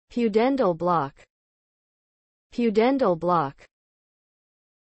Pudendal block. Pudendal block.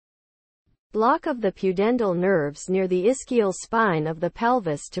 Block of the pudendal nerves near the ischial spine of the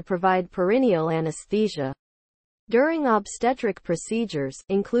pelvis to provide perineal anesthesia. During obstetric procedures,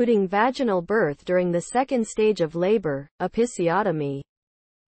 including vaginal birth during the second stage of labor, episiotomy,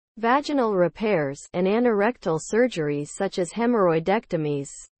 vaginal repairs, and anorectal surgeries such as hemorrhoidectomies.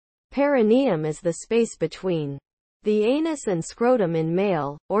 Perineum is the space between the anus and scrotum in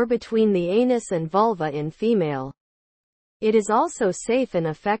male, or between the anus and vulva in female. It is also safe and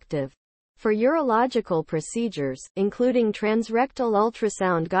effective for urological procedures, including transrectal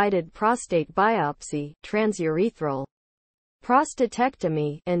ultrasound-guided prostate biopsy, transurethral,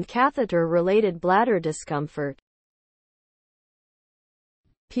 prostatectomy, and catheter-related bladder discomfort.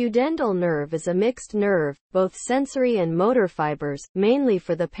 Pudendal nerve is a mixed nerve, both sensory and motor fibers, mainly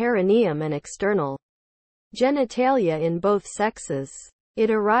for the perineum and external genitalia in both sexes. It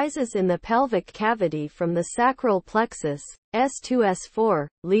arises in the pelvic cavity from the sacral plexus, S2-S4,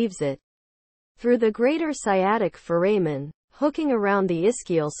 leaves it through the greater sciatic foramen, hooking around the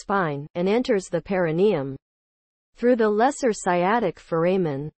ischial spine, and enters the perineum through the lesser sciatic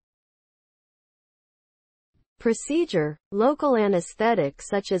foramen. Procedure. Local anesthetic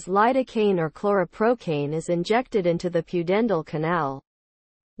such as lidocaine or chloroprocaine is injected into the pudendal canal,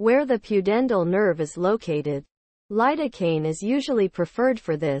 where the pudendal nerve is located. Lidocaine is usually preferred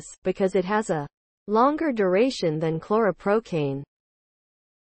for this, because it has a longer duration than chloroprocaine.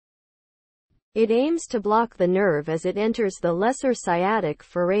 It aims to block the nerve as it enters the lesser sciatic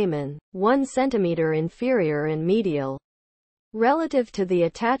foramen, 1 cm inferior and medial, relative to the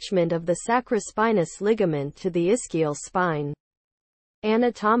attachment of the sacrospinous ligament to the ischial spine.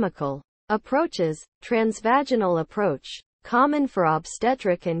 Anatomical approaches. Transvaginal approach, common for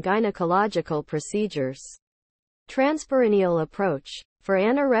obstetric and gynecological procedures. Transperineal approach, for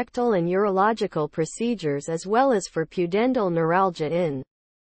anorectal and urological procedures as well as for pudendal neuralgia in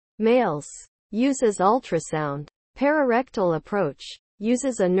males. Uses ultrasound. Pararectal approach,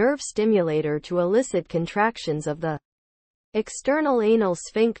 uses a nerve stimulator to elicit contractions of the external anal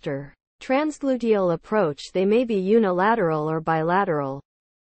sphincter. Transgluteal approach, they may be unilateral or bilateral.